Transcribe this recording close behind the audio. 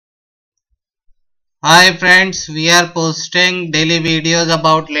Hi friends, we are posting daily videos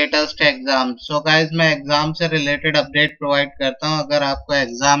about latest exams. So guys, मैं exam से related update provide करता हूँ. अगर आपको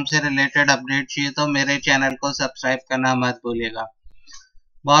एग्जाम से रिलेटेड अपडेट चाहिए तो मेरे चैनल को सब्सक्राइब करना मत भूलिएगा.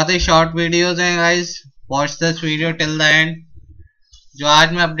 बहुत ही शॉर्ट वीडियोस हैं guys. Watch this video till the end. जो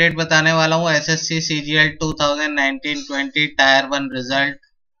आज मैं अपडेट बताने वाला हूँ SSC CGL 2019-20 tyre 1 result.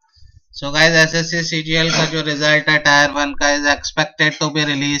 So guys, SSC CGL का जो रिजल्ट है टायर 1 का is expected to be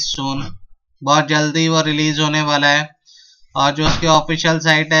release सून. बहुत जल्दी वो रिलीज होने वाला है. और जो उसकी ऑफिशियल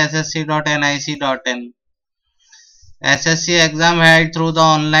साइट है ssc.nic.in. SSC exam held through the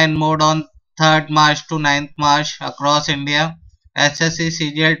online mode on 3rd March to 9th March across India. SSC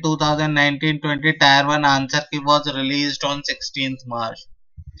CGL 2019-20 Tier 1 answer key was released on 16th March.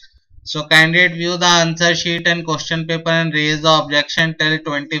 So candidate view the answer sheet and question paper and raise the objection till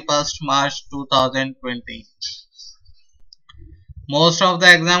 21st March 2020. Most of the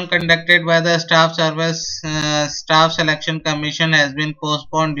exam conducted by the Staff Selection Commission has been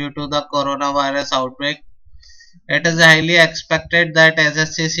postponed due to the coronavirus outbreak. It is highly expected that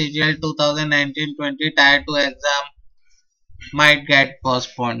SSC CGL 2019-20 Tier 2 exam might get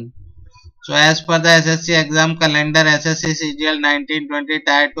postponed. So as per the SSC exam calendar, SSC CGL 19-20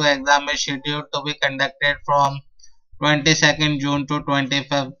 Tier 2 exam is scheduled to be conducted from 22nd June to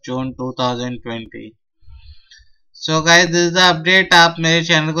 25th June 2020. So guys, this is the update. आप मेरे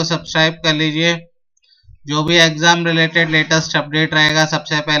channel को subscribe कर लीजिए. जो भी exam related latest update रहेगा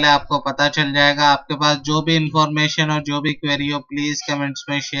सबसे पहले आपको पता चल जाएगा. आपके पास जो भी इंफॉर्मेशन और जो भी क्वेरी हो प्लीज कमेंट्स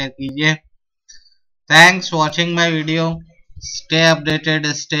में शेयर कीजिए. Thanks watching my video. Stay updated,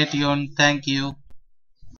 stay tuned. Thank you.